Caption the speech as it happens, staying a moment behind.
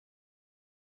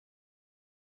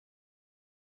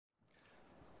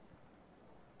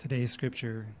Today's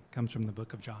scripture comes from the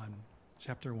book of John,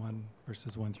 chapter 1,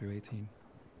 verses 1 through 18.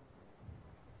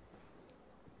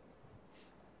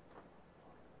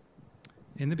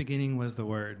 In the beginning was the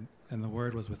Word, and the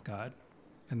Word was with God,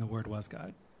 and the Word was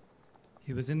God.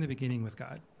 He was in the beginning with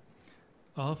God.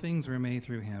 All things were made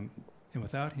through him, and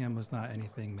without him was not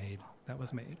anything made that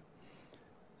was made.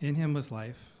 In him was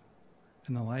life,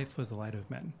 and the life was the light of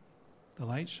men. The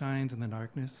light shines in the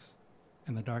darkness,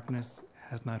 and the darkness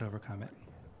has not overcome it.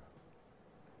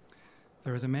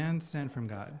 There was a man sent from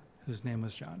God, whose name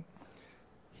was John.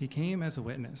 He came as a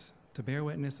witness, to bear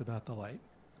witness about the light,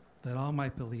 that all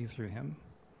might believe through him.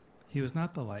 He was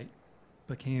not the light,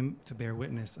 but came to bear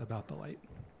witness about the light.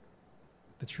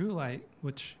 The true light,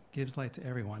 which gives light to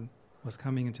everyone, was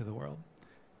coming into the world.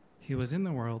 He was in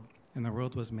the world, and the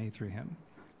world was made through him.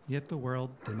 Yet the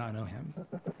world did not know him.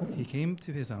 He came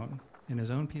to his own, and his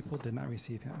own people did not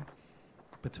receive him.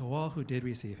 But to all who did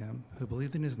receive him, who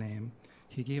believed in his name,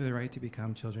 he gave the right to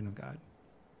become children of God,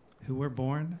 who were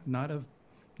born not of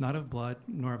blood,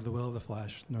 nor of the will of the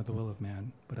flesh, nor the will of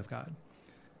man, but of God.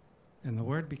 And the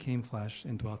Word became flesh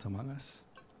and dwelt among us.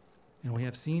 And we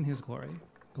have seen his glory,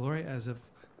 glory as of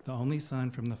the only Son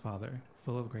from the Father,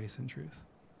 full of grace and truth.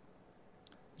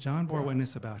 John bore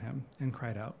witness about him and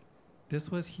cried out, "This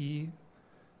was he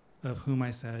of whom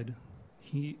I said,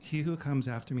 he who comes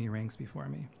after me ranks before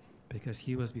me, because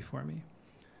he was before me.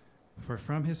 For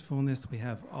from his fullness we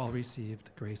have all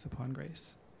received grace upon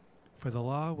grace. For the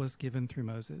law was given through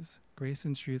Moses, grace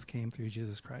and truth came through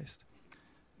Jesus Christ.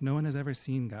 No one has ever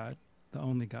seen God, the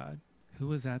only God, who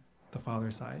was at the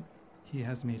Father's side. He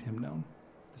has made him known."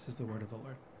 This is the word of the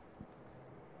Lord.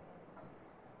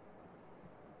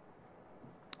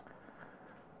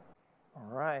 All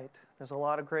right. There's a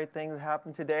lot of great things that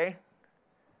happened today,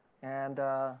 and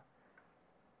it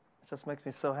just makes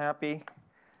me so happy.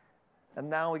 And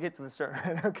now we get to the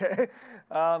sermon, okay?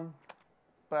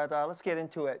 But let's get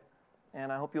into it.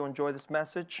 And I hope you enjoy this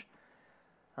message,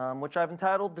 which I've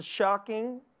entitled The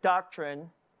Shocking Doctrine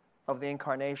of the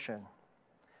Incarnation.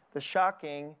 The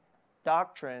Shocking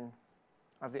Doctrine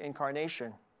of the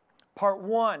Incarnation. Part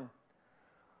 1,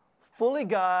 fully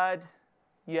God,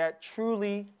 yet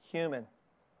truly human.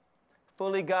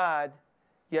 Fully God,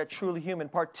 yet truly human.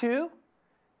 Part 2,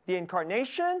 the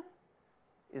Incarnation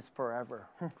is forever.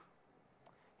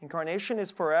 Incarnation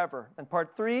is forever. And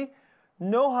part 3,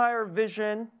 no higher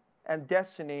vision and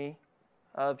destiny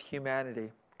of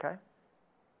humanity. Okay?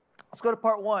 Let's go to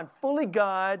part 1. Fully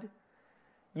God,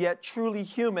 yet truly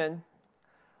human.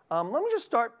 Let me just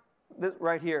start this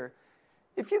right here.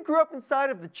 If you grew up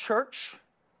inside of the church,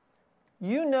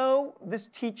 you know this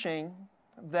teaching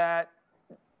that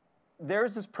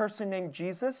there's this person named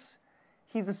Jesus.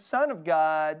 He's the Son of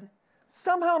God.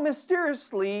 Somehow,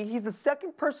 mysteriously, he's the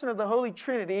second person of the Holy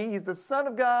Trinity. He's the Son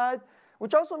of God,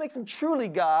 which also makes him truly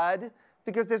God,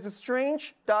 because there's a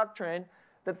strange doctrine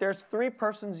that there's three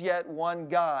persons yet one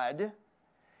God.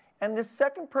 And the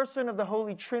second person of the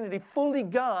Holy Trinity, fully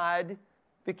God,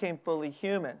 became fully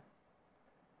human.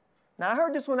 Now, I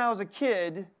heard this when I was a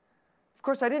kid. Of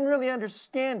course, I didn't really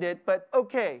understand it, but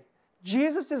okay,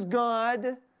 Jesus is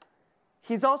God.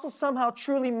 He's also somehow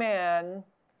truly man.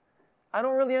 I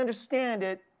don't really understand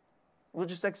it. We'll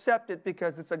just accept it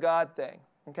because it's a God thing,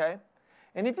 okay?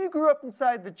 And if you grew up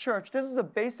inside the church, this is a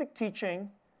basic teaching.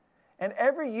 And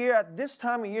every year at this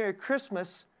time of year, at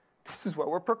Christmas, this is what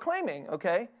we're proclaiming,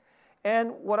 okay?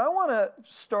 And what I want to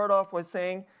start off with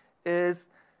saying is,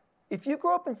 if you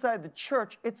grow up inside the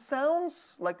church, it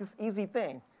sounds like this easy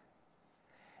thing.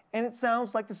 And it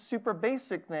sounds like this super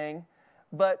basic thing.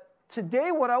 But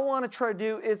today what I want to try to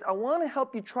do is I want to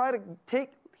help you try to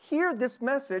hear this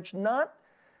message, not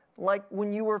like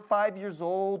when you were 5 years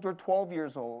old or 12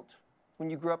 years old, when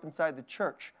you grew up inside the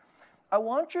church. I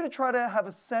want you to try to have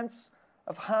a sense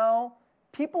of how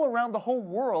people around the whole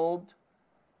world,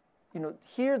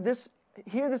 hear this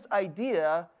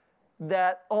idea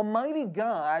that Almighty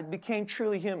God became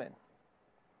truly human.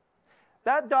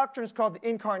 That doctrine is called the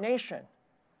Incarnation.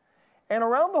 And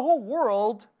around the whole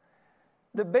world,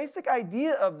 the basic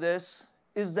idea of this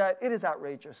is that it is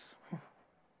outrageous.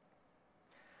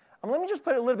 Let me just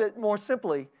put it a little bit more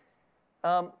simply.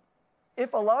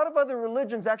 If a lot of other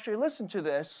religions actually listen to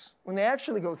this, when they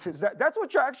actually go through this, that's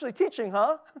what you're actually teaching,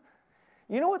 huh?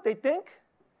 You know what they think?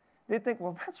 They think,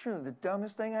 well, that's really the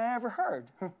dumbest thing I ever heard.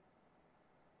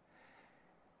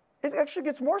 It actually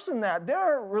gets worse than that. There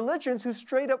are religions who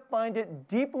straight up find it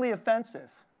deeply offensive.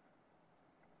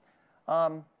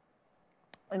 And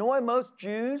why most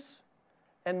Jews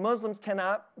and Muslims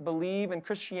cannot believe in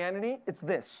Christianity? It's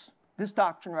this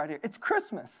doctrine right here. It's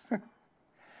Christmas.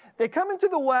 They come into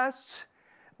the West,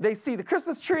 they see the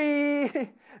Christmas tree,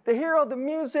 they hear all the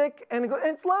music, and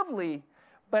it's lovely.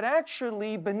 But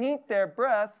actually, beneath their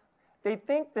breath, they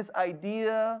think this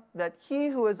idea that he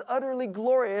who is utterly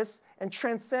glorious and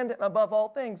transcendent above all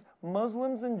things,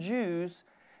 Muslims and Jews,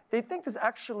 they think this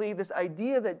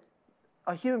idea that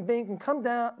a human being can come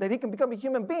down, that he can become a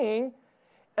human being,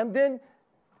 and then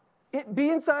it be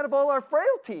inside of all our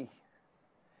frailty.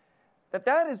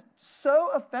 That is so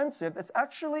offensive, it's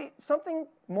actually something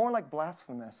more like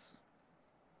blasphemous.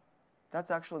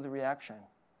 That's actually the reaction.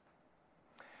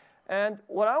 And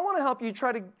what I want to help you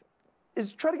try to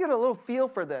get a little feel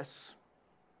for this.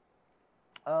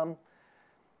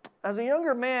 As a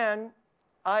younger man,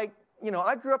 I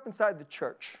grew up inside the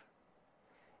church,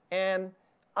 and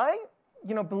I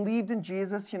believed in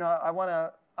Jesus.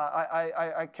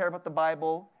 I care about the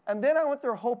Bible, and then I went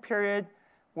through a whole period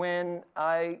when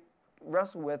I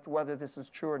wrestled with whether this is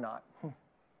true or not.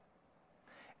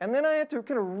 And then I had to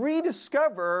kind of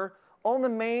rediscover all the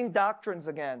main doctrines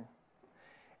again.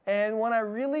 And when I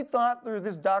really thought through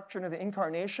this doctrine of the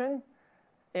incarnation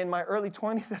in my early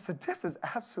 20s, I said, this is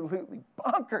absolutely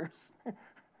bonkers.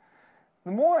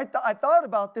 The more I thought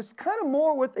about this, kind of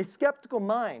more with a skeptical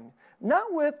mind.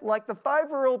 Not with like the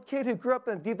 5-year-old kid who grew up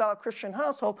in a devout Christian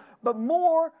household, but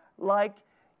more like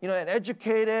an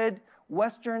educated,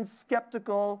 Western,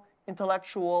 skeptical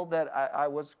intellectual that I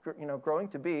was growing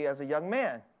to be as a young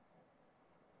man.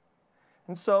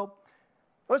 And so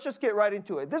let's just get right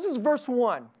into it. This is verse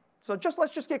 1. So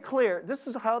let's just get clear. This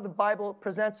is how the Bible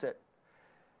presents it.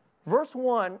 Verse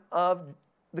 1 of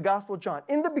the Gospel of John.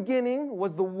 In the beginning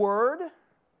was the Word.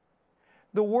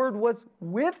 The Word was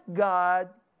with God.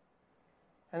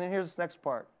 And then here's this next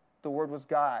part. The Word was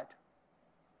God.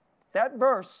 That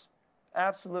verse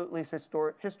absolutely is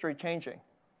history changing.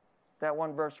 That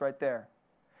one verse right there.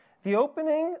 The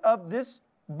opening of this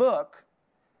book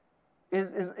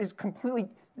is completely,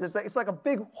 it's like a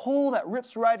big hole that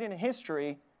rips right into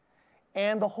history,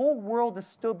 and the whole world has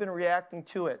still been reacting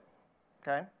to it.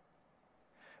 Okay?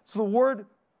 So the Word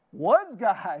was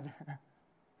God.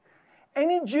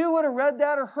 Any Jew would have read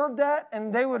that or heard that,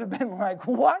 and they would have been like,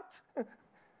 what?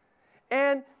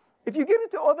 And if you get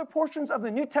into other portions of the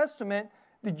New Testament,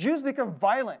 the Jews become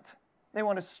violent. They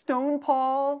want to stone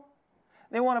Paul.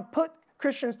 They want to put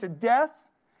Christians to death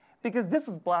because this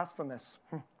is blasphemous.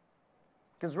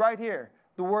 Because right here,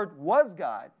 the Word was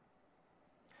God.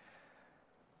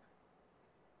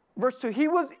 Verse 2, he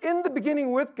was in the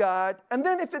beginning with God. And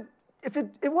then if it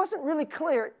wasn't really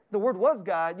clear, the Word was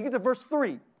God, you get to verse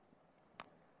 3.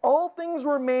 All things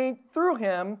were made through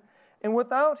him, and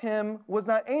without him was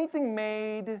not anything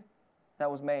made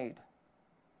that was made.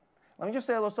 Let me just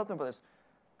say a little something about this.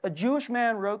 A Jewish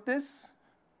man wrote this,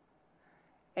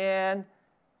 and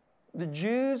the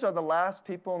Jews are the last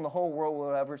people in the whole world who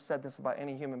have ever said this about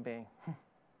any human being.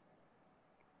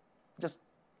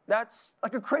 That's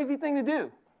like a crazy thing to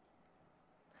do.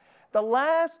 The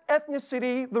last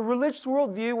ethnicity, the religious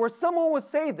worldview where someone would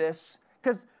say this,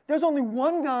 because there's only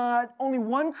one God, only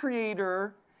one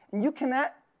creator, and you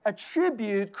cannot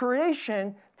attribute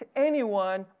creation to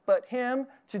anyone but him.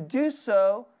 To do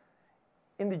so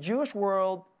in the Jewish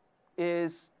world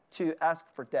is to ask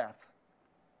for death.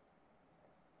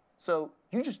 So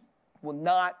you just will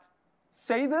not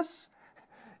say this.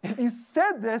 If you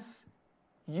said this,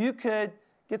 you could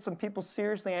get some people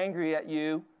seriously angry at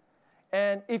you.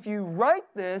 And if you write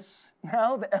this,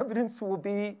 now the evidence will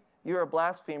be you're a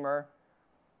blasphemer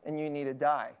and you need to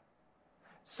die.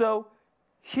 So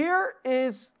here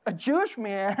is a Jewish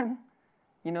man,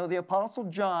 the Apostle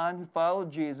John, who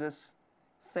followed Jesus,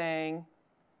 saying,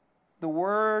 the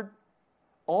Word,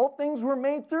 all things were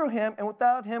made through him, and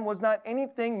without him was not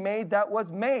anything made that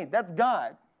was made. That's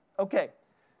God. Okay.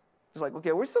 It's like,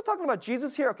 okay, we're still talking about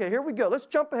Jesus here. Okay, here we go. Let's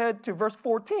jump ahead to verse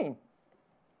 14.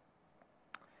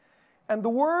 And the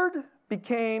Word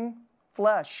became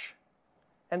flesh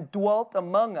and dwelt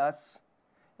among us,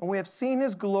 and we have seen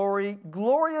his glory.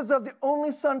 Glory as of the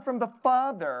only Son from the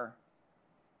Father,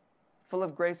 full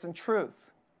of grace and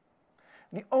truth.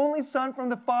 The only Son from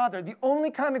the Father, the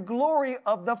only kind of glory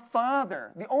of the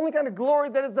Father, the only kind of glory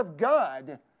that is of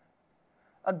God.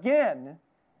 Again,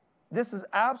 this is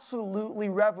absolutely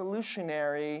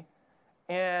revolutionary,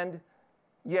 and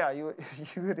yeah, you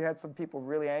would have had some people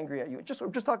really angry at you. Just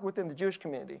talking within the Jewish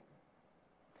community.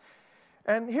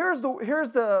 And here's the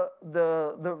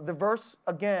verse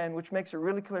again, which makes it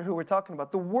really clear who we're talking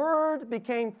about. The Word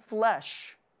became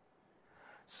flesh.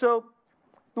 So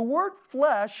the word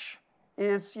flesh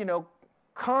is,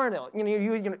 carnal.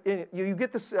 You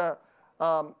get this, a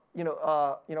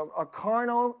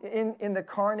carnal in the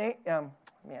carnate.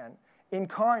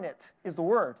 Incarnate is the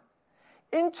word.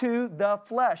 into the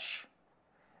flesh.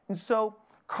 And so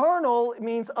carnal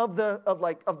means of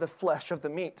the flesh, of the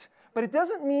meat. But it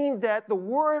doesn't mean that the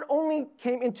word only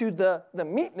came into the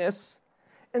meatness,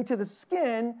 into the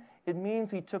skin. It means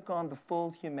he took on the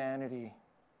full humanity.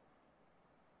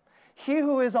 He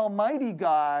who is Almighty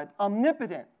God,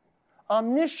 omnipotent,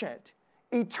 omniscient,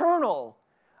 eternal,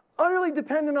 utterly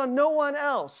dependent on no one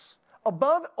else,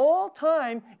 above all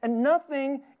time, and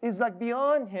nothing is like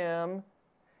beyond him.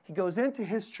 He goes into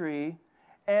history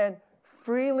and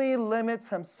freely limits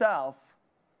himself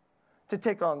to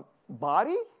take on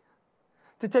body,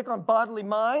 to take on bodily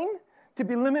mind, to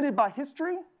be limited by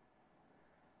history.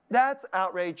 That's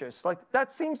outrageous. Like,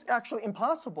 that seems actually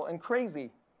impossible and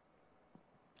crazy.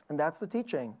 And that's the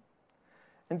teaching.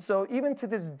 And so even to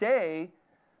this day,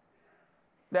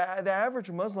 the average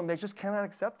Muslim, they just cannot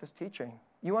accept this teaching.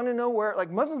 You want to know where, like,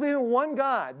 Muslims believe in one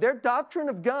God. Their doctrine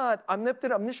of God,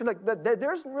 omnipotent, omniscient, like,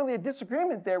 there isn't really a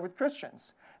disagreement there with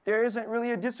Christians. There isn't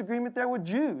really a disagreement there with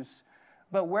Jews.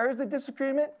 But where is the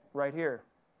disagreement? Right here.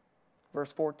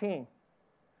 Verse 14.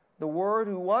 The Word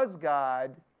who was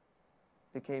God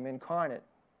became incarnate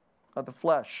of the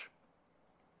flesh.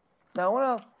 Now,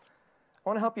 I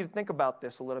want to help you to think about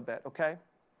this a little bit, okay?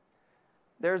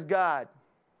 There's God.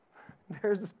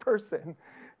 There's this person.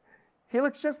 He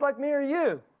looks just like me or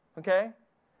you, okay?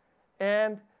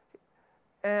 And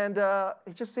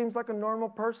he just seems like a normal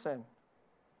person.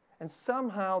 And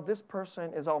somehow this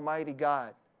person is Almighty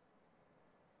God.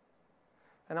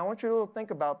 And I want you to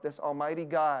think about this Almighty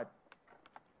God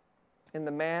in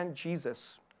the man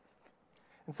Jesus.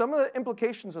 And some of the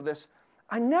implications of this,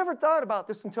 I never thought about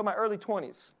this until my early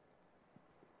 20s.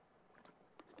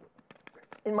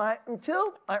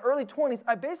 Until my early 20s,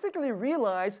 I basically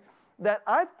realized that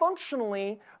I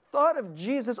functionally thought of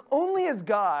Jesus only as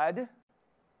God,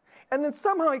 and then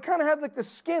somehow he kind of had like the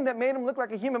skin that made him look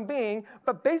like a human being,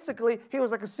 but basically he was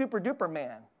like a super duper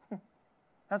man.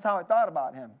 That's how I thought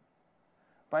about him.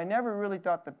 But I never really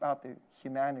thought about the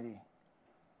humanity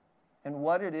and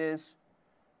what it is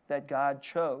that God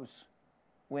chose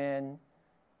when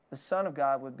the Son of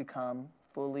God would become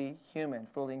fully human,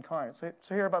 fully incarnate.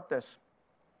 So hear about this.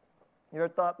 You ever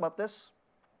thought about this?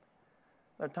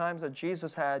 There are times that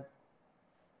Jesus had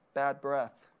bad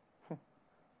breath. How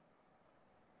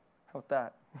about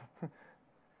that?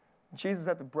 Jesus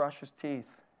had to brush his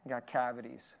teeth and got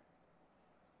cavities.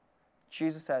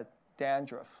 Jesus had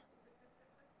dandruff.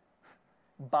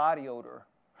 Body odor.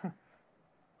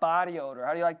 Body odor.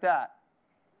 How do you like that?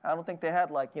 I don't think they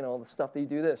had, like, the stuff that you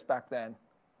do this back then.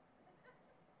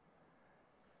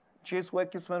 Jesus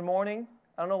wakes up in the morning.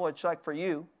 I don't know what it's like for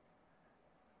you.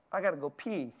 I got to go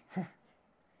pee.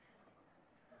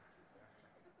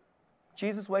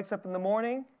 Jesus wakes up in the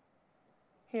morning.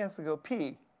 He has to go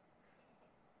pee.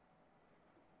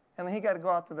 And then he got to go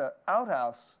out to the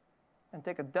outhouse and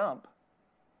take a dump.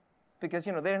 Because,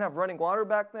 they didn't have running water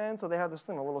back then, so they had this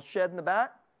little shed in the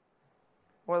back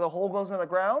where the hole goes in the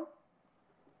ground.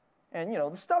 And,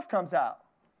 the stuff comes out.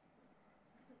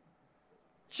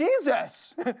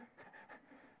 Jesus,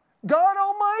 God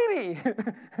Almighty,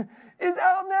 is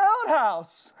out in the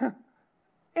outhouse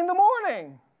in the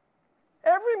morning,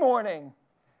 every morning,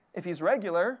 if he's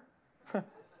regular,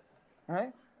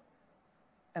 right?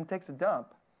 And takes a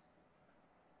dump.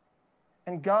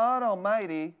 And God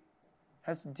Almighty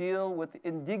has to deal with the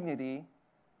indignity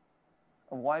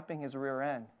of wiping his rear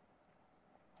end.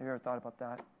 Have you ever thought about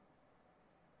that?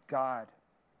 God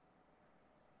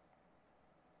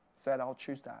said, I'll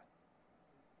choose that.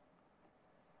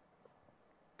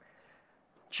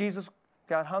 Jesus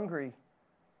got hungry.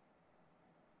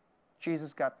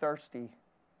 Jesus got thirsty.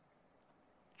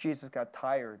 Jesus got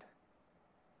tired.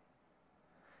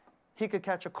 He could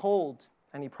catch a cold,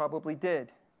 and he probably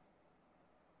did.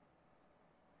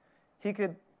 He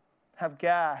could have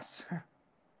gas.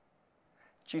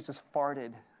 Jesus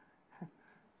farted.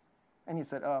 And he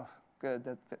said, oh,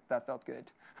 good, that felt good.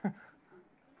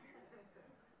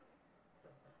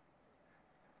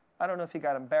 I don't know if he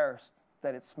got embarrassed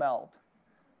that it smelled.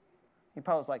 He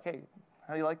probably was like, hey,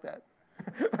 how do you like that?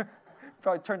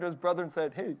 Probably turned to his brother and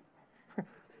said, hey,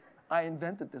 I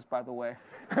invented this, by the way.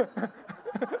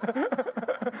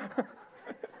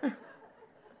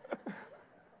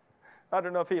 I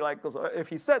don't know if he goes, if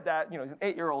he said that, he's an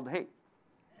 8-year-old, hey,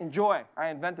 enjoy, I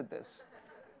invented this.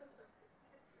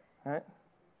 Right?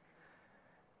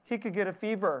 He could get a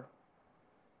fever,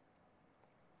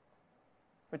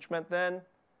 which meant then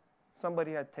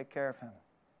somebody had to take care of him.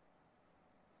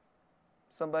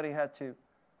 Somebody had to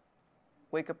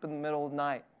wake up in the middle of the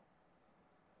night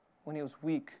when he was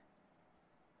weak,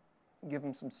 give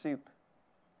him some soup,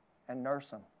 and nurse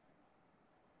him.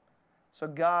 So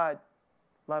God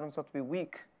allowed himself to be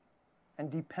weak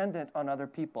and dependent on other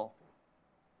people.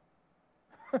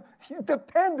 He's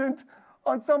dependent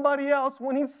on somebody else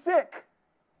when he's sick.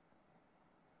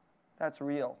 That's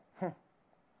real. How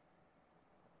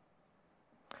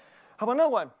about another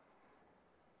one?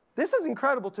 This is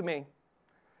incredible to me.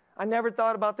 I never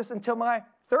thought about this until my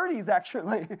 30s,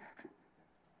 actually.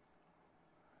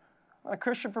 I'm a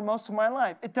Christian for most of my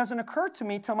life. It doesn't occur to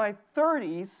me till my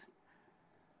 30s,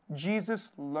 Jesus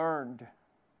learned.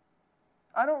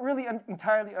 I don't really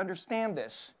entirely understand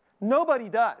this. Nobody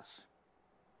does.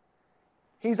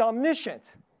 He's omniscient.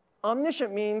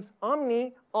 Omniscient means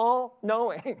omni,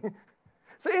 all-knowing.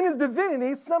 So in his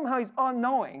divinity, somehow he's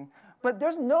all-knowing. But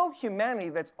there's no humanity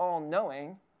that's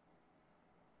all-knowing.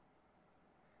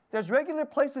 There's regular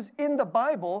places in the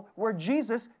Bible where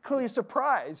Jesus clearly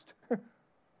surprised.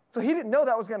 So he didn't know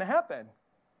that was going to happen.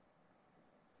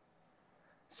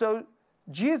 So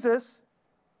Jesus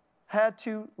had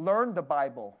to learn the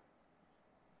Bible.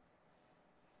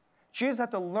 Jesus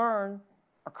had to learn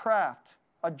a craft,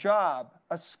 a job,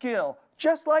 a skill,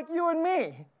 just like you and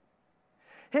me.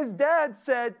 His dad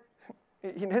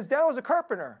was a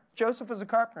carpenter. Joseph was a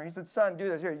carpenter. He said, son, do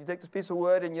this. Here, you take this piece of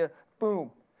wood and you,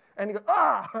 boom. And he goes,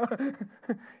 ah!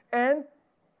 And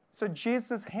so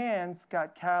Jesus' hands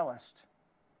got calloused.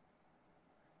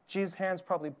 Jesus' hands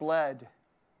probably bled.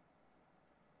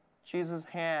 Jesus'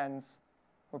 hands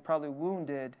were probably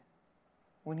wounded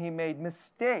when he made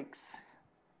mistakes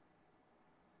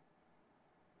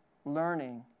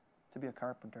learning to be a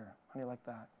carpenter. How do you like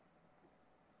that?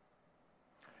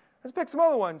 Let's pick some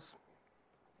other ones.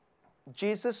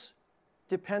 Jesus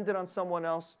depended on someone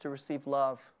else to receive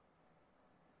love.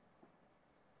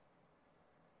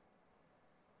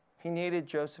 He needed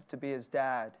Joseph to be his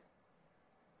dad.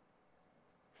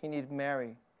 He needed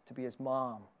Mary to be his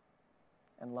mom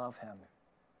and love him.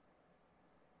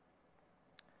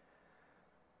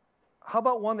 How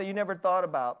about one that you never thought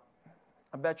about?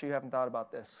 I bet you haven't thought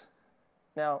about this.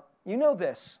 Now, you know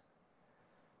this.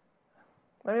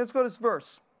 Let's go to this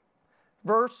verse.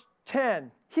 Verse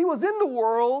 10. He was in the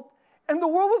world, and the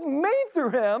world was made through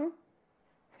him,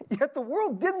 yet the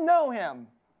world didn't know him.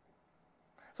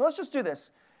 So let's just do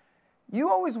this. You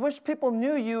always wish people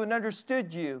knew you and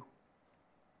understood you.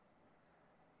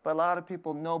 But a lot of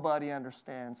people, nobody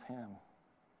understands him.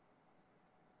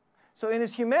 So in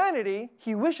his humanity,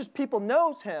 he wishes people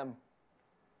knows him.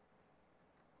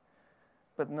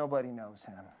 But nobody knows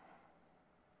him.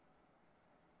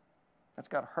 That's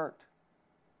got to hurt.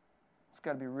 It's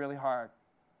got to be really hard.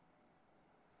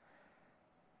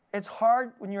 It's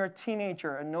hard when you're a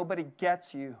teenager and nobody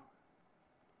gets you.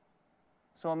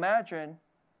 So imagine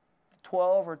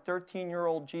 12 or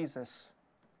 13-year-old Jesus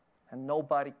and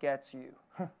nobody gets you.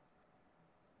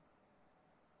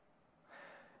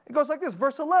 It goes like this,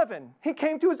 verse 11. He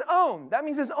came to his own. That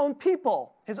means his own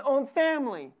people, his own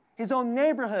family, his own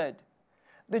neighborhood.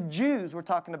 The Jews we're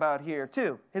talking about here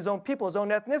too. His own people, his own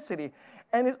ethnicity.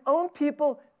 And his own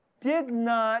people did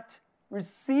not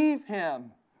receive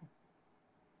him.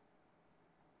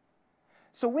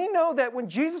 So we know that when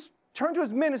Jesus turned to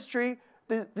his ministry,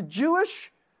 the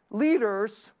Jewish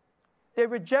leaders, they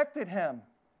rejected him.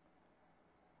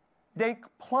 They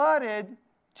plotted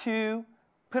to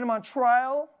put him on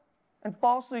trial and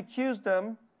falsely accused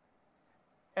him,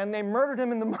 and they murdered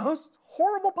him in the most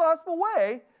horrible possible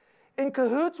way. In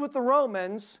cahoots with the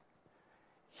Romans,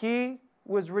 he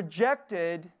was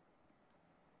rejected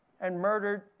and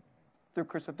murdered through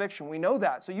crucifixion. We know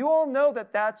that. So you all know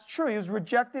that that's true. He was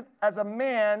rejected as a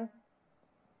man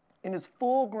in his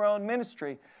full-grown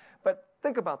ministry. But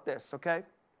think about this, okay?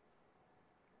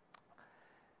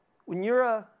 When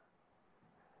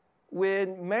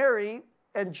Mary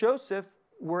and Joseph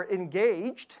were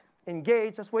engaged,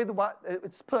 that's the way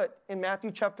it's put in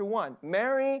Matthew chapter 1.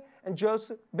 Mary and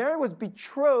Joseph, Mary was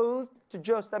betrothed to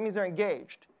Joseph. That means they're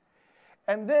engaged.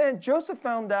 And then Joseph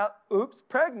found out, oops,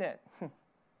 pregnant.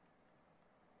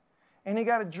 And he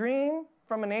got a dream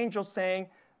from an angel saying,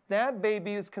 that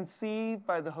baby is conceived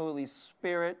by the Holy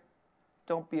Spirit.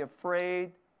 Don't be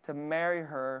afraid to marry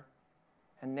her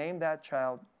and name that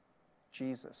child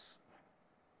Jesus.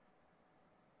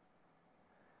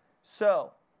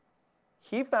 So,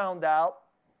 he found out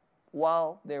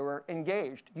while they were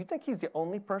engaged. You think he's the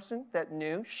only person that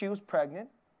knew she was pregnant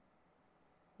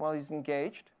while he's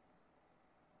engaged?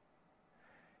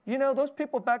 You know, those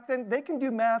people back then, they can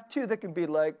do math too. They can be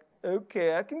like,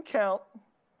 okay, I can count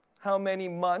how many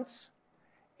months.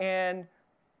 And,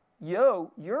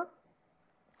 your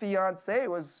fiance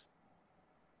was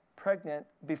pregnant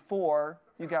before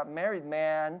you got married,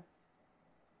 man.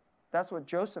 That's what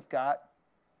Joseph got.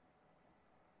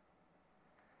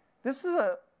 This is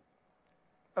a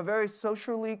very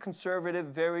socially conservative,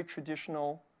 very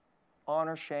traditional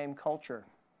honor-shame culture.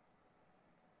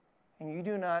 And you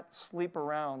do not sleep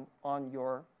around on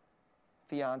your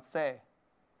fiancé. And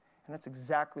that's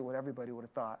exactly what everybody would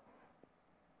have thought.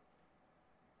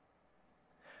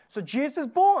 So Jesus is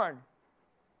born.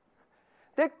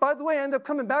 They, by the way, end up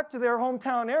coming back to their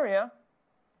hometown area.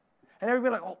 And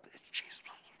everybody like, oh, it's Jesus.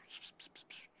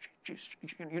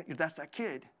 Jesus. That's that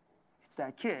kid. It's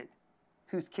that kid.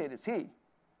 Whose kid is he?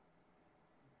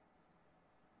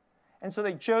 And so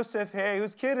Joseph, hey,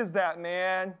 whose kid is that,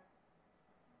 man?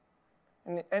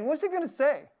 And what's he going to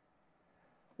say?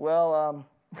 Well,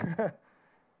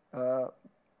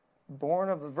 born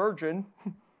of the virgin,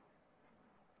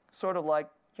 sort of like,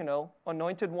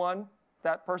 anointed one,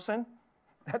 that person.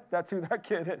 That's who that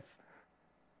kid is.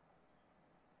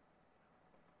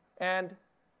 And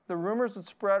the rumors would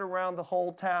spread around the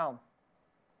whole town.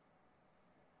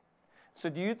 So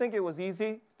do you think it was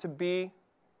easy to be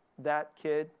that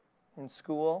kid in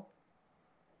school,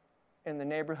 in the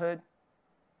neighborhood?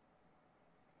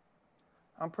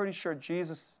 I'm pretty sure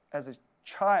Jesus, as a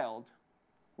child,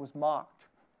 was mocked,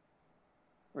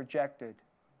 rejected,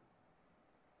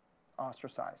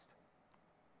 ostracized.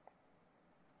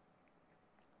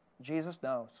 Jesus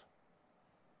knows.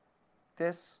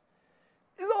 This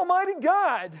is Almighty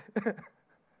God.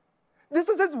 This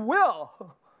is His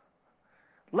will.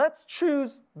 Let's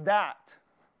choose that.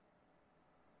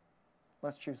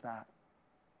 Let's choose that.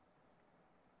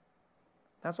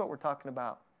 That's what we're talking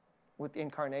about with the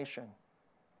incarnation,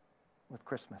 with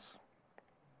Christmas.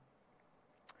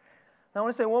 Now I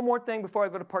want to say one more thing before I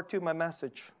go to part 2 of my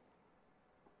message.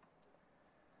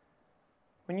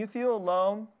 When you feel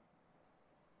alone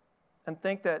and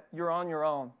think that you're on your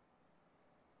own,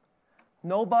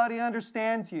 nobody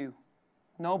understands you,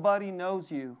 nobody knows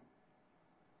you,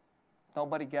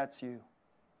 nobody gets you.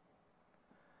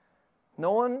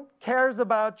 No one cares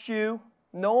about you.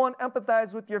 No one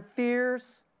empathizes with your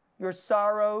fears, your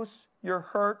sorrows, your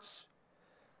hurts.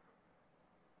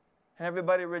 And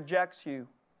everybody rejects you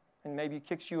and maybe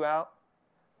kicks you out.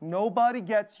 Nobody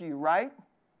gets you, right?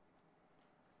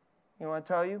 You know what I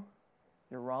tell you?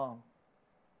 You're wrong.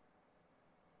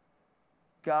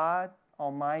 God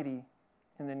Almighty,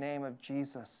 in the name of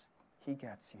Jesus, He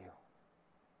gets you.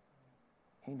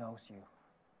 He knows you.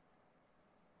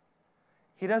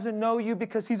 He doesn't know you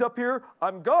because He's up here,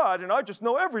 I'm God, and I just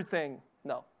know everything.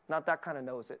 No, not that kind of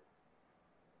knows it.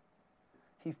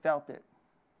 He felt it.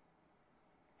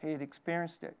 He had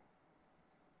experienced it.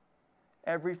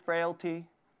 Every frailty,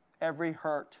 every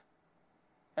hurt,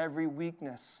 every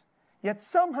weakness. Yet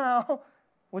somehow,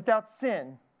 without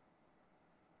sin,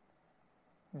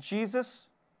 Jesus,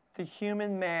 the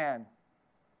human man,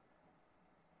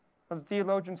 what the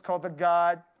theologians call the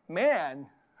God-man,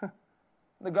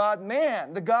 the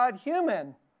God-man, the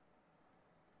God-human.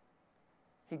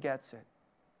 He gets it.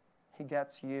 He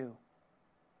gets you.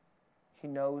 He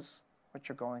knows what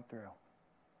you're going through.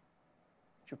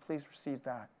 Would you please receive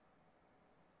that?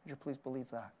 Would you please believe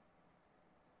that?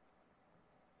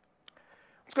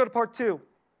 Let's go to part 2.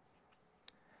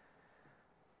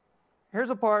 Here's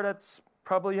a part that's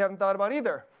probably you haven't thought about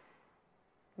either.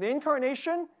 The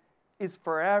incarnation is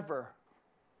forever.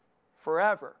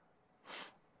 Forever.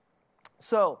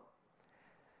 So,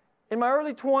 in my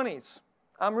early 20s,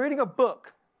 I'm reading a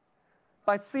book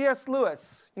by C.S.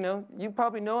 Lewis. You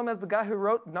probably know him as the guy who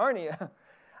wrote Narnia.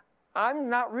 I'm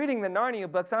not reading the Narnia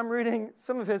books. I'm reading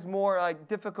some of his more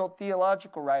difficult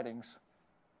theological writings.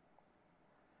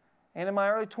 And in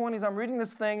my early 20s, I'm reading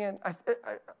this thing, and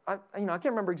I can't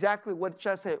remember exactly what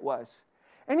essay it was.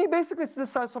 And he basically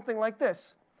says something like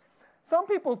this. Some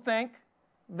people think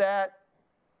that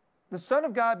the Son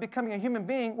of God becoming a human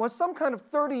being was some kind of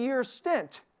 30-year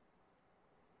stint.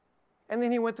 And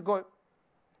then he went to go,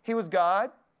 he was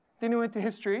God, then he went to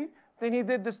history, then he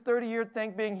did this 30-year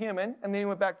thing being human, and then he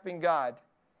went back to being God.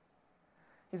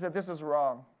 He said, this is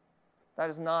wrong. That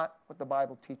is not what the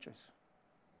Bible teaches.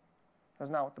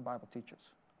 That's not what the Bible teaches.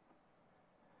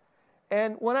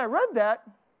 And when I read that,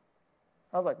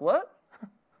 I was like, what?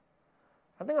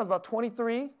 I think I was about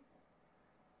 23.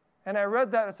 And I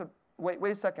read that and I said, wait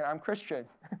a second, I'm Christian.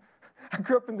 I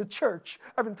grew up in the church.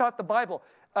 I've been taught the Bible.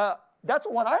 That's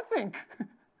what I think.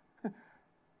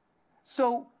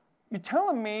 So you're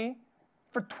telling me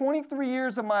for 23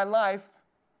 years of my life,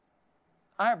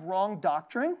 I have wrong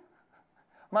doctrine?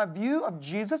 My view of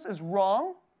Jesus is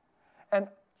wrong? And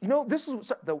this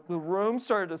is the room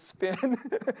started to spin,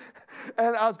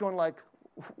 and I was going like,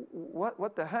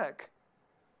 what the heck?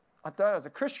 I thought I was a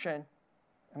Christian,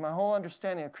 and my whole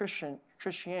understanding of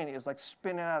Christianity is like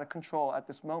spinning out of control at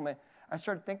this moment I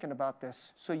started thinking about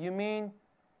this. So you mean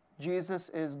Jesus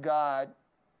is God,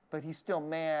 but he's still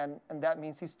man, and that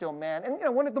means he's still man. And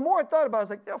the more I thought about it, I was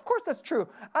like, of course that's true.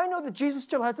 I know that Jesus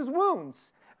still has his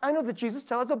wounds. I know that Jesus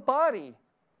still has a body.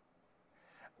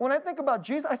 When I think about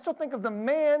Jesus, I still think of the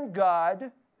man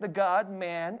God, the God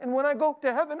man. And when I go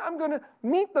to heaven, I'm going to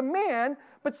meet the man,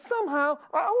 but somehow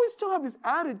I always still have this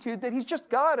attitude that he's just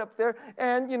God up there,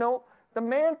 and the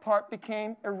man part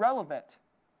became irrelevant.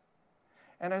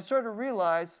 And I started to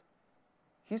realize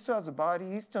he still has a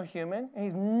body, he's still human, and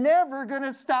he's never going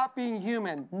to stop being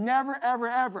human. Never, ever,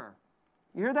 ever.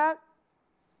 You hear that?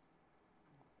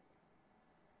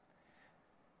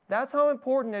 That's how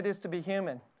important it is to be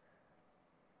human.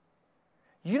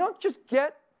 You don't just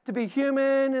get to be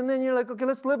human and then you're like, okay,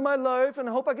 let's live my life and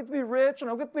I hope I get to be rich and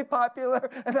I get to be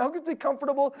popular and I get to be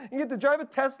comfortable and get to drive a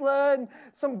Tesla and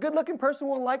some good-looking person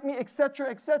will like me,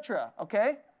 etc.,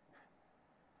 okay?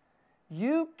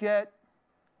 You get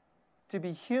to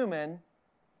be human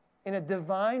in a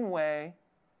divine way,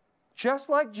 just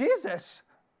like Jesus,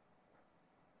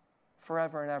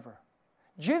 forever and ever.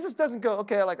 Jesus doesn't go,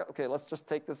 okay, let's just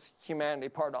take this humanity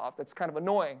part off. That's kind of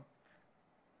annoying.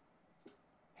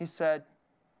 He said,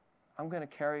 I'm going to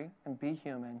carry and be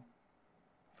human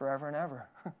forever and ever.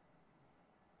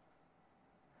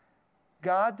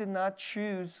 God did not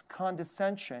choose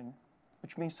condescension,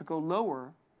 which means to go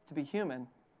lower to be human,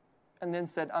 and then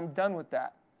said, I'm done with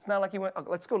that. It's not like he went,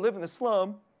 let's go live in the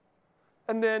slum,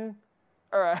 and then,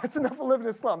 all right, that's enough of living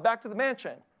in the slum. Back to the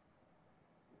mansion.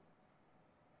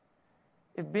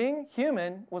 If being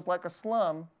human was like a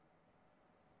slum,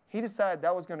 he decided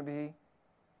that was going to be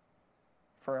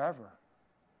forever.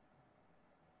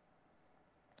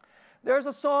 There's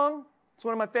a song, it's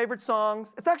one of my favorite songs.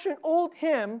 It's actually an old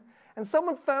hymn, and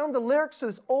someone found the lyrics to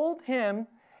this old hymn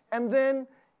and then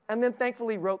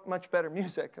thankfully wrote much better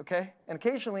music, okay? And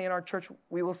occasionally in our church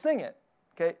we will sing it,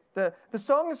 okay? The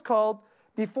song is called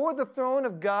Before the Throne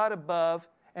of God Above,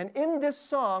 and in this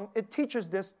song it teaches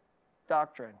this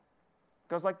doctrine. It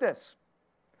goes like this.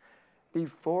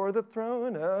 Before the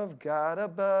throne of God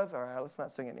above. All right, let's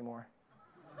not sing it anymore.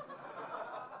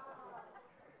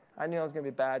 I knew I was going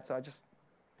to be bad, so I just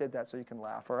did that so you can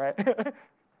laugh, all right?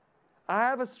 I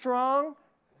have a strong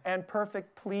and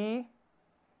perfect plea,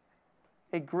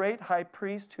 a great high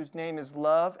priest whose name is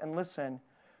love. And listen,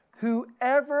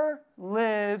 whoever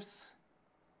lives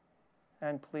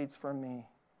and pleads for me.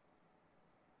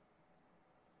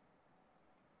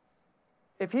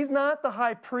 If he's not the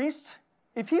high priest,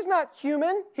 if he's not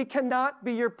human, he cannot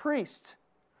be your priest.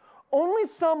 Only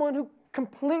someone who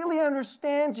completely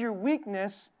understands your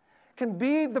weakness can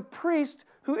be the priest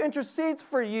who intercedes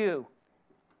for you,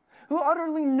 who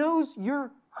utterly knows your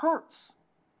hurts.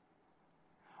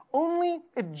 Only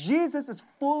if Jesus is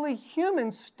fully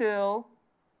human still,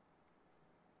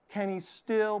 can he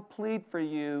still plead for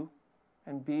you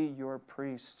and be your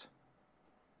priest.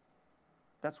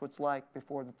 That's what it's like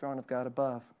before the throne of God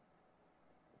above.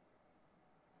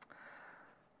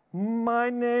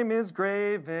 My name is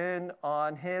graven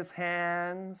on his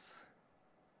hands.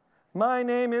 My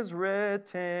name is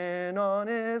written on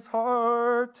his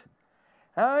heart.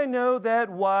 I know that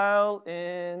while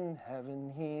in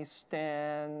heaven he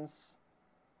stands,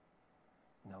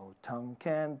 no tongue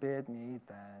can bid me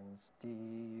thence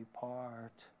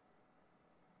depart.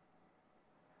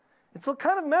 It's a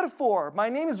kind of metaphor. My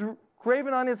name is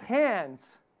graven on his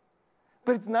hands.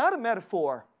 But it's not a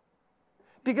metaphor,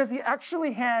 because he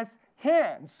actually has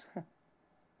hands.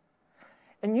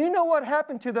 And you know what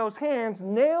happened to those hands?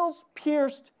 Nails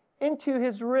pierced into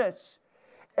his wrists,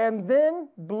 and then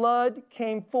blood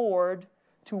came forward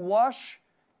to wash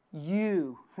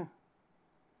you.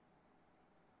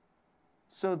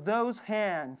 So those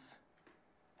hands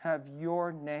have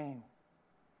your name.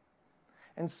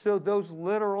 And so those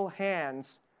literal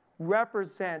hands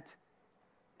represent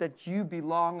that you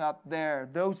belong up there.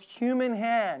 Those human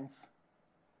hands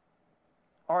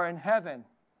are in heaven.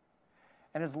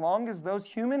 And as long as those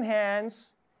human hands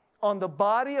on the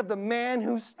body of the man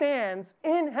who stands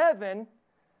in heaven,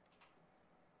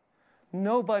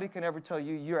 nobody can ever tell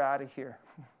you you're out of here.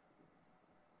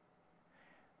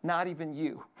 Not even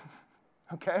you.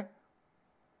 Okay?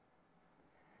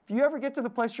 If you ever get to the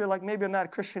place you're like, maybe I'm not a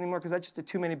Christian anymore because I just did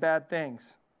too many bad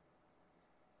things.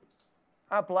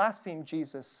 I blaspheme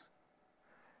Jesus.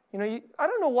 You know, I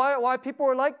don't know why people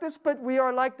are like this, but we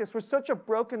are like this. We're such a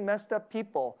broken, messed up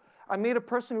people. I meet a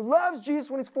person who loves Jesus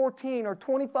when he's 14 or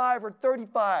 25 or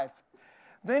 35.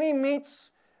 Then he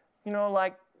meets, you know,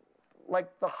 like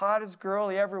the hottest girl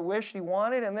he ever wished he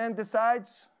wanted, and then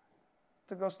decides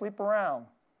to go sleep around.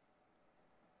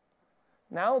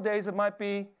 Nowadays, it might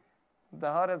be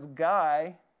the hottest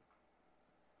guy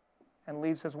and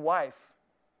leaves his wife.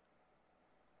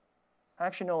 I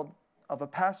actually know of a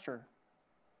pastor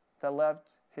that left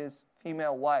his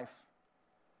female wife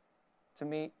to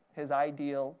meet his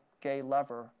ideal gay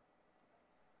lover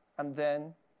and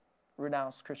then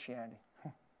renounced Christianity.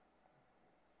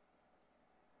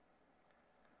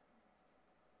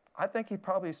 I think he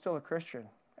probably is still a Christian.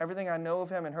 Everything I know of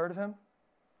him and heard of him,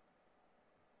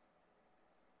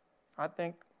 I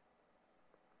think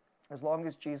as long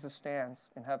as Jesus stands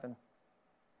in heaven,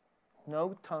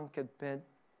 no tongue could bid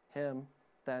him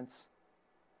thence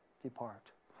depart.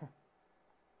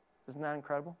 Isn't that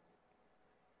incredible?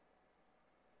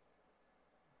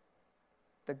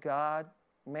 The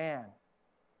God-man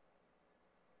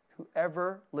who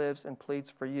ever lives and pleads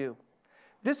for you.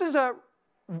 This is a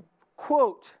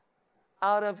quote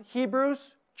out of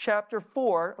Hebrews chapter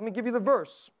 4. Let me give you the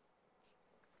verse.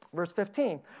 Verse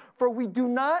 15. For we do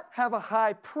not have a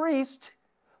high priest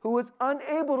who is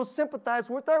unable to sympathize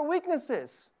with our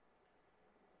weaknesses.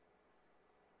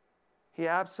 He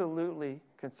absolutely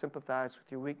can sympathize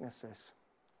with your weaknesses.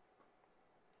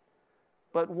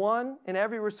 But one, in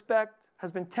every respect,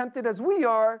 has been tempted as we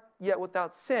are, yet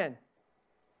without sin.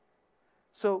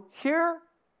 So here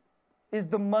is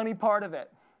the money part of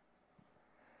it.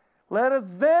 Let us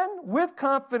then, with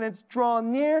confidence, draw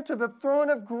near to the throne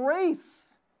of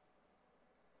grace,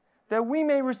 that we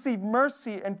may receive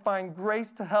mercy and find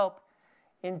grace to help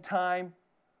in time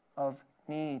of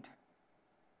need.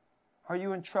 Are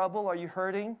you in trouble? Are you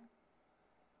hurting?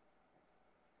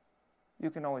 You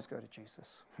can always go to Jesus.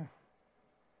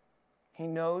 He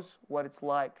knows what it's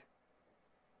like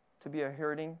to be a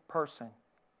hurting person.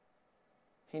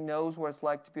 He knows what it's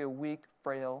like to be a weak,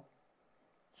 frail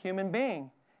human being.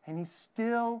 And he's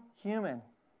still human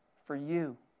for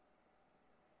you.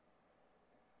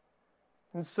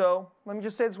 And so, let me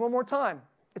just say this one more time.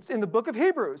 It's in the book of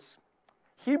Hebrews.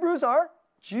 Hebrews are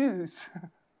Jews.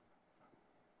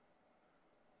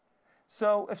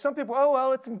 So, if some people, oh,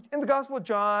 well, it's in the Gospel of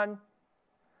John,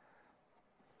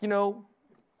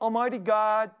 Almighty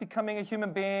God becoming a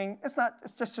human being. It's not,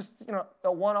 it's just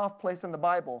a one-off place in the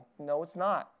Bible. No, it's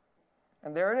not.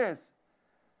 And there it is.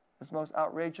 This most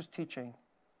outrageous teaching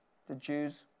the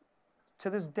Jews, to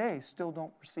this day, still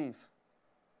don't receive.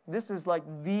 This is like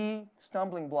the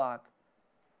stumbling block.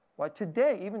 Why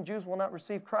today, even Jews will not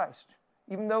receive Christ,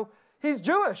 even though he's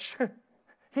Jewish.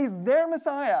 He's their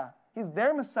Messiah. He's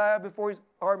their Messiah before he's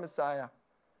our Messiah.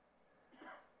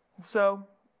 So,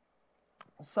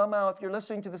 somehow, if you're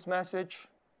listening to this message,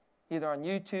 either on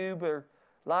YouTube or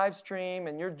live stream,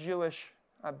 and you're Jewish,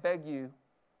 I beg you,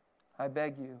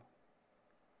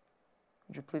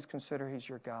 would you please consider he's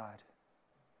your God?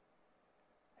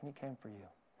 And he came for you.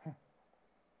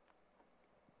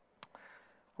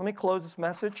 Let me close this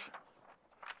message.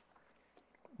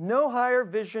 No higher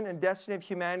vision and destiny of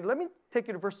humanity. Let me take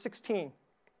you to verse 16.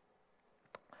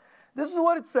 This is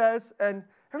what it says, and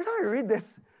every time I read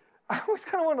this, I always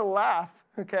kind of want to laugh,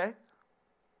 okay?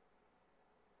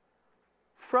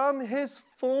 From his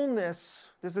fullness,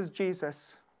 this is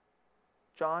Jesus,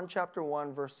 John chapter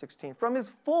 1, verse 16. From his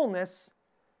fullness,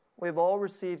 we have all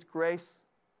received grace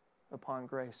upon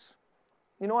grace.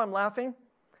 You know why I'm laughing?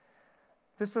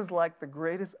 This is like the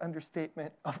greatest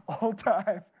understatement of all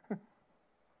time.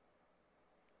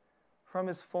 From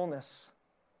his fullness.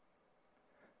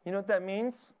 You know what that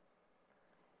means?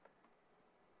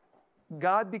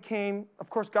 God became, of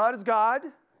course, God is God,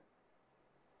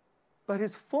 but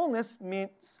his fullness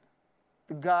means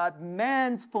the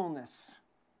God-man's fullness.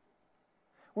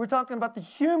 We're talking about the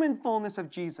human fullness of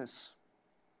Jesus.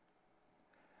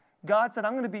 God said,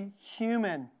 I'm going to be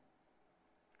human.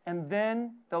 And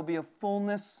then there'll be a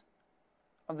fullness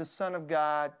of the Son of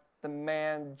God, the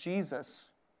man Jesus.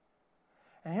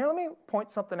 And here, let me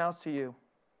point something else to you.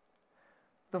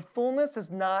 The fullness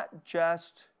is not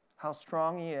just how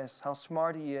strong he is, how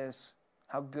smart he is,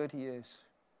 how good he is.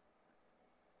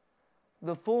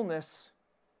 The fullness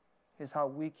is how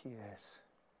weak he is,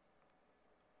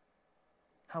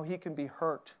 how he can be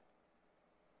hurt,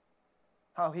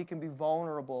 how he can be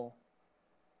vulnerable,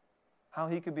 how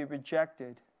he can be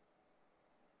rejected,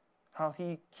 how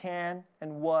he can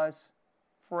and was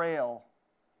frail,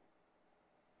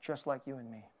 just like you and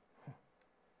me.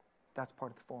 That's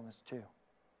part of the fullness too.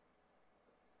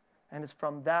 And it's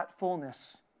from that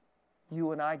fullness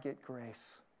you and I get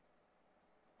grace.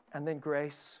 And then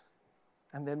grace,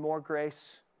 and then more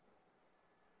grace,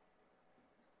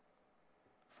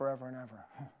 forever and ever.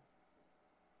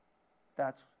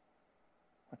 That's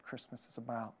what Christmas is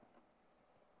about.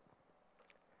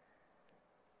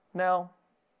 Now,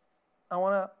 I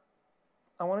want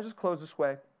to just close this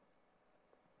way.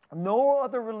 No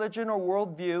other religion or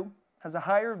worldview has a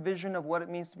higher vision of what it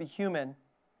means to be human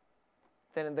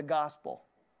than in the gospel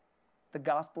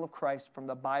of Christ from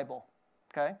the Bible.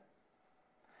 Okay?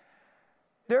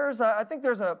 I think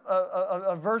there's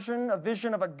a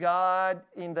vision of a God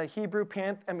in the Hebrew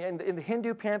in the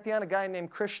Hindu pantheon, a guy named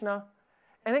Krishna.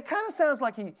 And it kind of sounds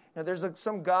like there's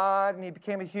some God and he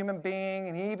became a human being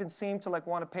and he even seemed to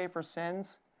want to pay for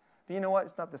sins. But you know what?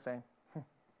 It's not the same.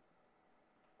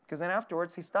 Because then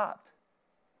afterwards he stopped.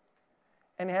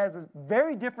 And he has a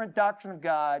very different doctrine of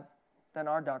God than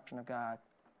our doctrine of God.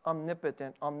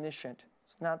 Omnipotent, omniscient.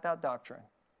 It's not that doctrine.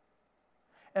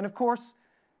 And of course,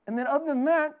 and then other than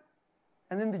that,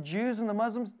 and then the Jews and the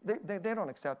Muslims, they don't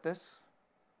accept this.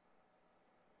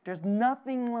 There's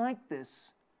nothing like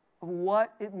this of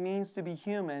what it means to be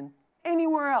human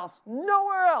anywhere else,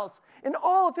 nowhere else in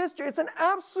all of history. It's an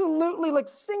absolutely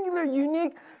singular,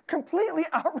 unique, completely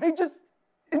outrageous,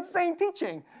 insane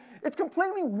teaching. It's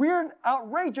completely weird,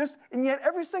 outrageous, and yet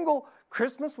every single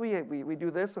Christmas we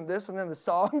do this, and then the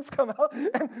songs come out,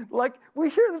 and we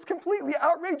hear this completely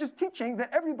outrageous teaching that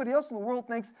everybody else in the world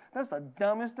thinks that's the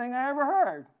dumbest thing I ever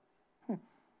heard.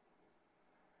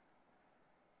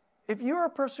 If you're a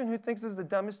person who thinks this is the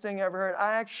dumbest thing I ever heard,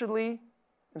 I actually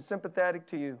am sympathetic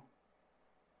to you.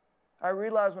 I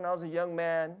realized when I was a young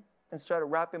man and started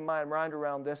wrapping my mind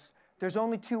around this, there's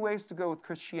only two ways to go with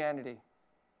Christianity.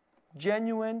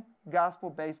 Genuine,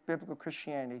 gospel-based biblical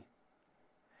Christianity.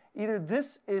 Either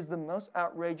this is the most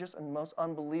outrageous and most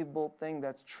unbelievable thing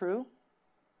that's true,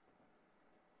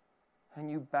 and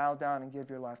you bow down and give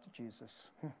your life to Jesus.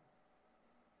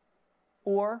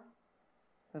 Or,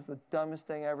 this is the dumbest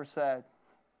thing ever said.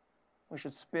 We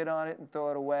should spit on it and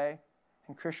throw it away,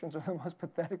 and Christians are the most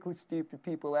pathetically stupid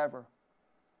people ever.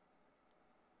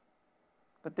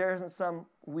 But there isn't some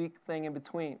weak thing in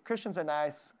between. Christians are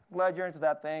nice. Glad you're into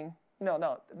that thing.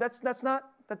 No, that's not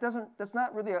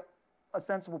really a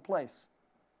sensible place.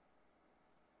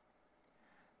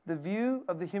 The view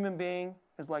of the human being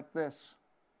is like this.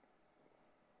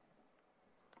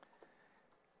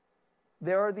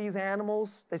 There are these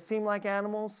animals. They seem like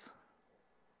animals,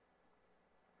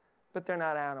 but they're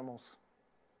not animals.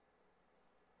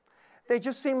 They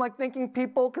just seem like thinking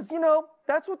people because,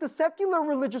 that's what the secular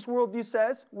religious worldview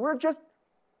says. We're just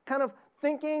kind of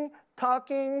thinking,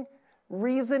 talking,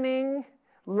 reasoning,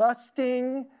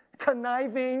 lusting,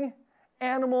 conniving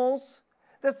animals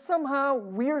that somehow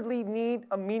weirdly need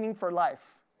a meaning for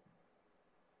life.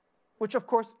 Which, of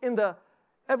course, in the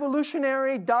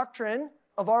evolutionary doctrine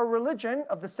of our religion,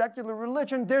 of the secular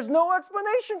religion, there's no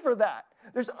explanation for that.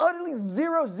 There's utterly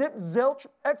zero, zip, zilch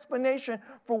explanation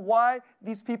for why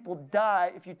these people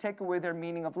die if you take away their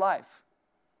meaning of life.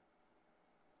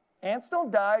 Ants don't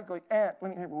die. Go, ant,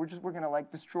 we're going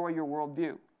to destroy your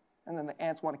worldview. And then the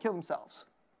ants want to kill themselves.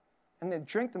 And then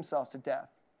drink themselves to death.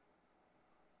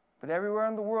 But everywhere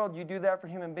in the world you do that for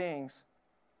human beings,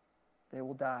 they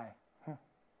will die.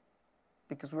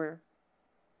 Because we're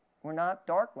not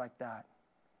dark like that.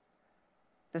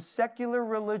 The secular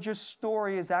religious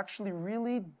story is actually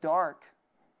really dark.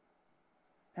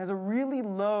 It has a really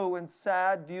low and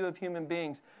sad view of human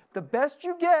beings. The best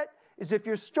you get is if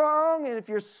you're strong and if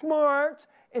you're smart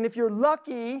and if you're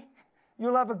lucky,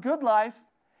 you'll have a good life,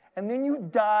 and then you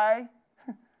die.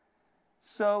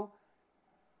 So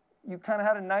you kind of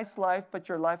had a nice life, but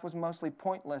your life was mostly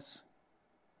pointless.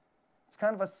 It's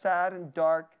kind of a sad and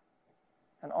dark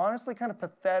and honestly kind of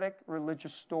pathetic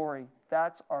religious story.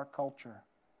 That's our culture.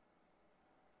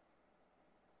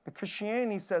 But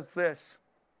Christianity says this.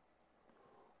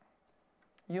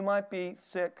 You might be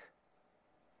sick.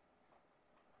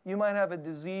 You might have a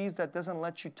disease that doesn't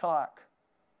let you talk.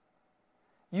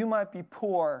 You might be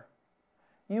poor.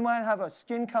 You might have a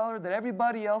skin color that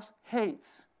everybody else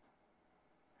hates.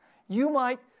 You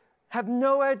might have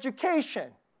no education.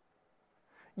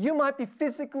 You might be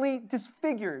physically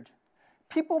disfigured.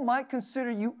 People might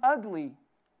consider you ugly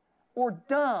or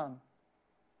dumb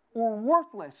or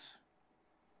worthless.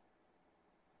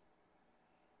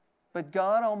 But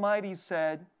God Almighty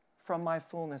said, from my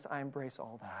fullness I embrace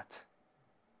all that.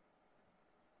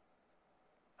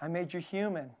 I made you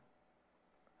human.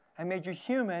 I made you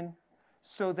human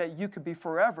so that you could be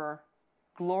forever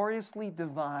gloriously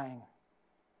divine.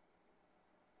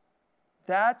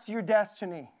 That's your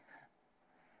destiny.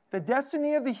 The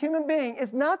destiny of the human being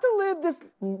is not to live this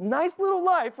nice little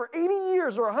life for 80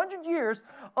 years or 100 years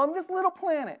on this little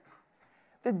planet.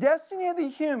 The destiny of the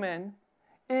human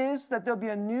is that there'll be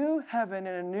a new heaven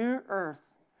and a new earth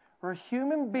where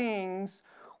human beings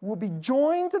will be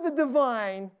joined to the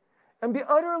divine and be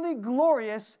utterly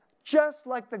glorious, just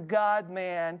like the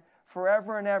God-man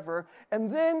forever and ever.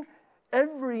 And then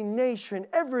every nation,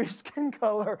 every skin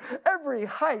color, every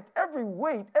height, every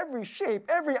weight, every shape,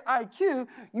 every IQ,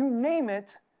 you name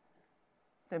it,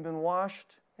 they've been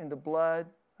washed in the blood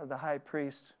of the high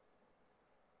priest.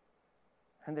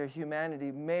 And their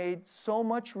humanity made so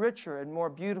much richer and more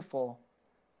beautiful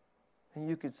than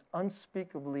you could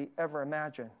unspeakably ever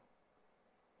imagine.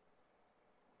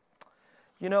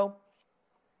 You know,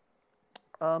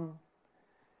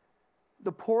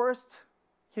 the poorest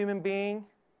human being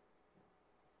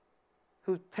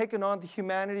who's taken on the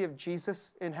humanity of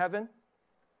Jesus in heaven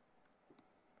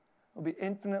will be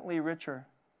infinitely richer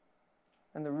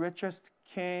than the richest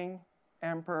king,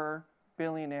 emperor,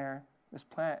 billionaire this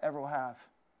planet ever will have.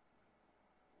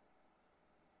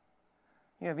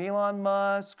 You have Elon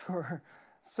Musk or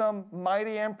some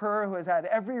mighty emperor who has had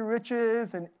every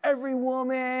riches and every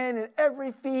woman and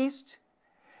every feast,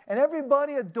 and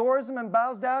everybody adores him and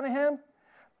bows down to him.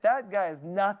 That guy is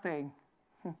nothing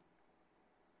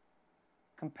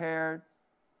compared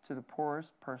to the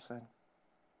poorest person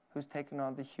who's taken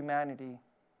on the humanity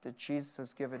that Jesus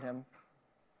has given him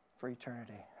for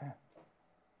eternity.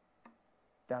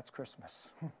 That's Christmas.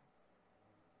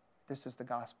 This is the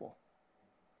gospel.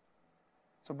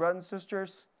 So, brothers and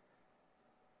sisters,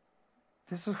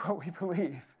 this is what we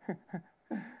believe.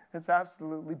 It's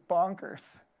absolutely bonkers.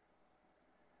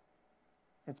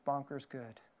 It's bonkers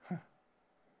good.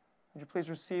 Would you please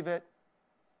receive it?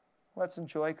 Let's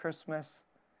enjoy Christmas.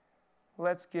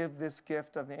 Let's give this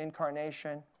gift of the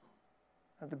incarnation,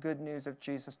 of the good news of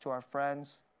Jesus to our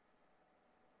friends.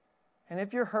 And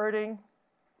if you're hurting,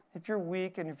 if you're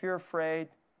weak, and if you're afraid,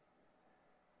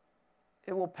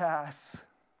 it will pass.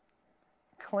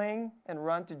 Cling and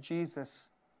run to Jesus,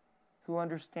 who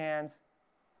understands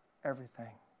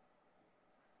everything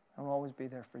and will always be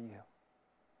there for you.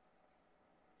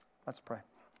 Let's pray.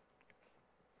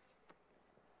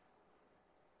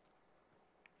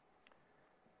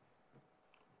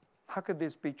 How could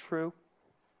this be true?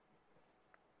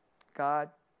 God,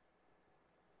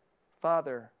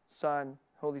 Father, Son,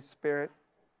 Holy Spirit,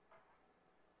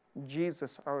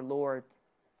 Jesus our Lord,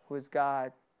 who is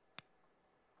God,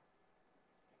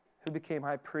 who became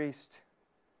high priest,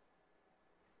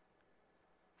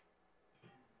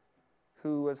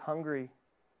 who was hungry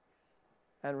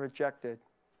and rejected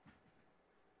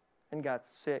and got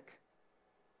sick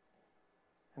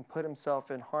and put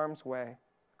himself in harm's way,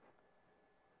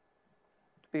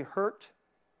 to be hurt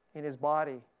in his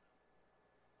body,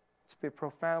 to be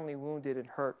profoundly wounded and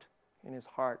hurt in his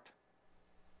heart,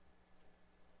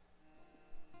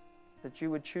 that you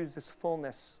would choose this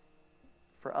fullness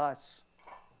for us,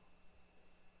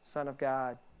 Son of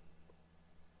God,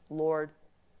 Lord,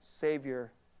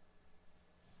 Savior,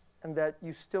 and that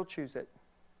you still choose it.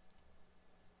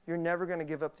 You're never going to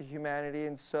give up to humanity,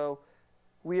 and so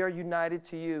we are united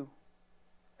to you.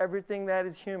 Everything that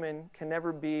is human can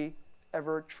never be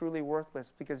ever truly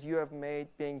worthless, because you have made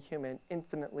being human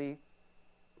infinitely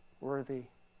worthy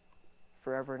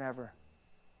forever and ever.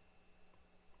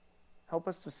 Help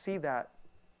us to see that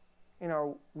in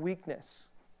our weakness.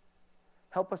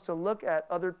 Help us to look at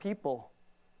other people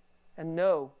and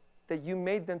know that you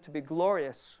made them to be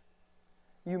glorious.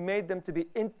 You made them to be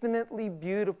infinitely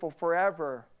beautiful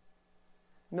forever,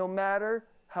 no matter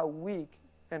how weak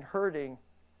and hurting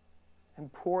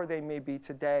and poor they may be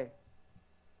today.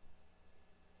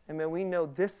 And may we know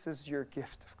this is your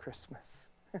gift of Christmas.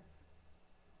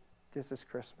 This is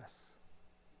Christmas.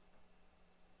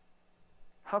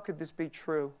 How could this be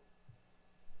true?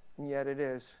 And yet it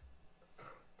is.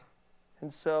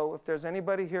 And so if there's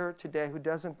anybody here today who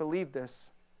doesn't believe this,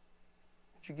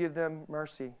 would you give them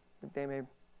mercy that they may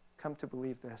come to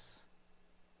believe this?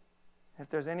 If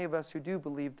there's any of us who do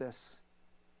believe this,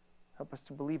 help us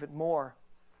to believe it more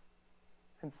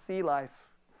and see life,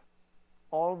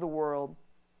 all of the world,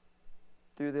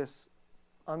 through this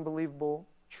unbelievable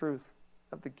truth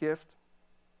of the gift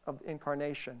of the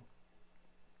incarnation,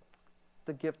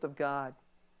 the gift of God,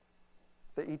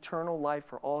 the eternal life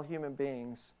for all human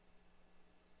beings,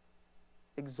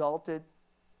 exalted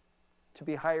to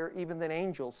be higher even than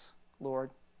angels, Lord.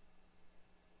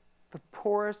 The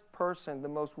poorest person, the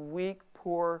most weak,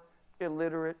 poor,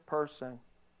 illiterate person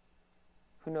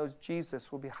who knows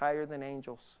Jesus will be higher than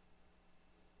angels.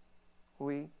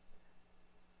 We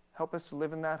help us to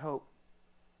live in that hope.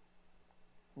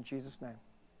 In Jesus' name,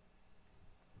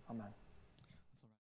 amen.